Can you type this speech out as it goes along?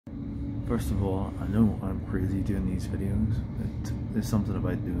First of all, I know I'm crazy doing these videos, but there's something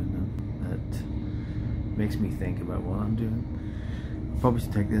about doing them that makes me think about what I'm doing. I probably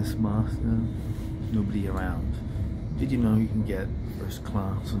should take this mask now. There's nobody around. Did you know you can get first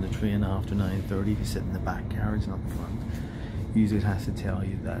class on the train after 9:30 if you sit in the back carriage, not the front? Usually it has to tell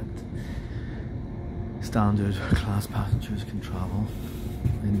you that standard class passengers can travel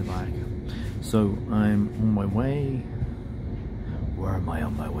in the back. So I'm on my way. Where am I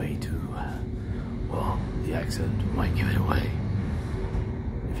on my way to? Well, the accent might give it away.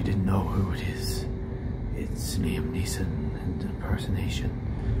 If you didn't know who it is, it's Liam Neeson and impersonation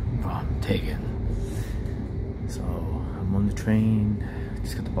from Taken. So I'm on the train,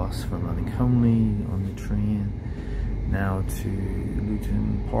 just got the bus from Lanning on the train now to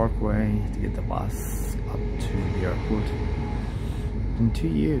Luton Parkway to get the bus up to the airport. In 2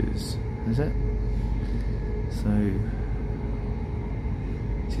 years, is it? So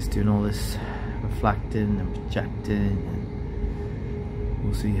just doing all this reflecting and projecting, and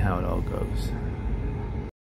we'll see how it all goes.